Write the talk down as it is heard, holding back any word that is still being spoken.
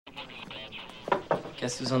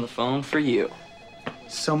Guess who's on the phone for you?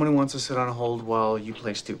 Someone who wants to sit on hold while you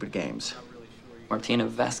play stupid games. Martina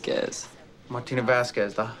Vasquez. Martina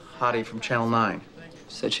Vasquez, the hottie from Channel 9.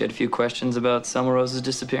 Said she had a few questions about Selma Rose's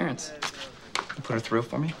disappearance. You put her through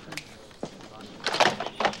for me?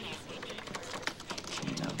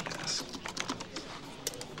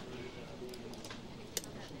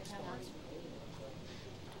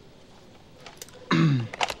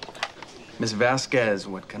 Miss Vasquez,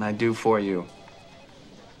 what can I do for you?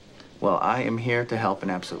 Well, I am here to help in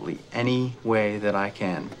absolutely any way that I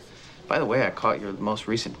can. By the way, I caught your most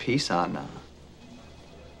recent piece on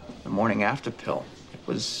the morning after pill. It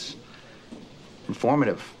was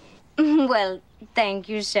informative. Well, thank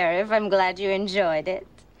you, Sheriff. I'm glad you enjoyed it.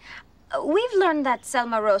 We've learned that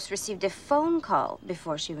Selma Rose received a phone call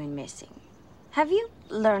before she went missing. Have you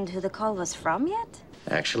learned who the call was from yet?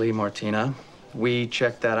 Actually, Martina, we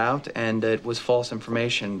checked that out, and it was false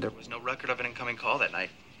information. There was no record of an incoming call that night.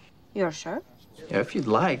 You're sure? Yeah, if you'd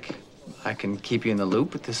like, I can keep you in the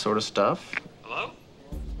loop with this sort of stuff. Hello?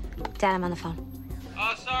 Dad, I'm on the phone.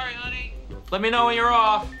 Oh, sorry, honey. Let me know when you're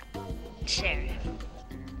off. Sheriff,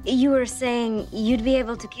 you were saying you'd be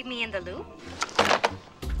able to keep me in the loop?